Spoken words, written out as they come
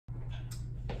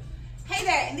Hey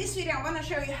there, in this video I want to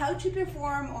show you how to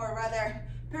perform, or rather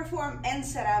perform and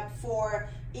set up for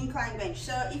incline bench.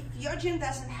 So if your gym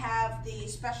doesn't have the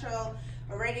special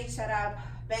already set up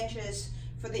benches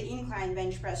for the incline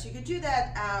bench press, you could do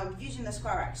that using the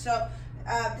squat rack. So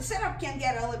the setup can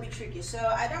get a little bit tricky. So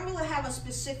I don't really have a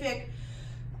specific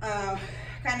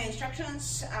kind of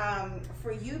instructions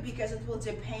for you, because it will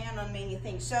depend on many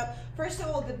things. So first of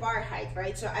all, the bar height,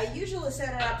 right? So I usually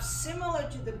set it up similar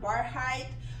to the bar height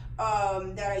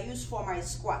that I use for my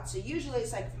squat. So usually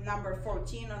it's like number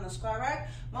 14 on the squat rack,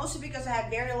 mostly because I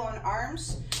have very long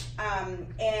arms,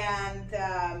 and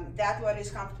that's what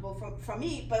is comfortable for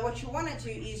me. But what you want to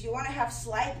do is you want to have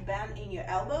slight bend in your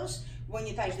elbows when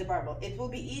you touch the barbell. It will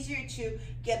be easier to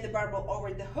get the barbell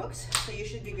over the hooks, so you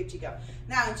should be good to go.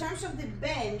 Now, in terms of the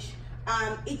bench,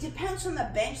 it depends on the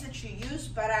bench that you use,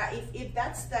 but if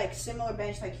that's like similar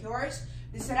bench like yours,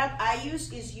 the setup I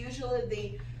use is usually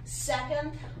the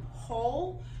second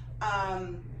hole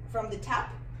from the top,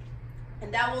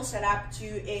 and that will set up to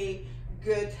a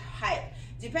good height.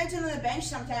 Depending on the bench,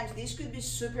 sometimes this could be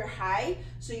super high,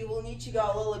 so you will need to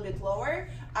go a little bit lower.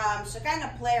 So kind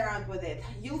of play around with it.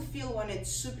 You'll feel when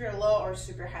it's super low or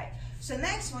super high. So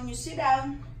next, when you sit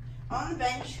down on the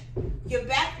bench, your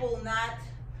back will not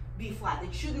be flat.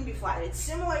 It shouldn't be flat. It's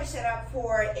similar setup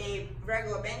for a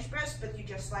regular bench press, but you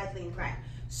just slightly incline.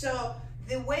 So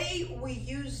the way we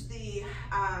use the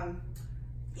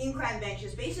incline bench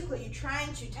is basically you're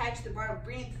trying to touch the barbell,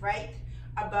 bring it right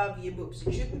above your boobs.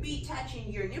 It shouldn't be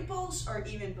touching your nipples or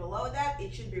even below that.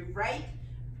 It should be right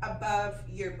above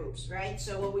your boobs, right?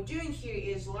 So what we're doing here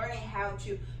is learning how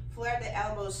to flare the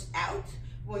elbows out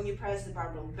when you press the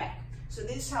barbell back. So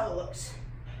this is how it looks.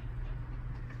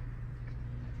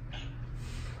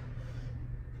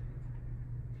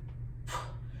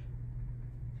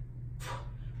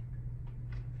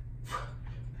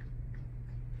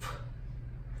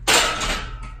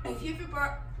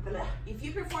 If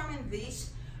you're performing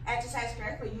this exercise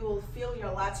correctly, you will feel your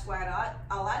lats quite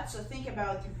a lot. So think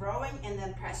about rowing and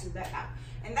then pressing back up.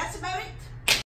 And that's about it.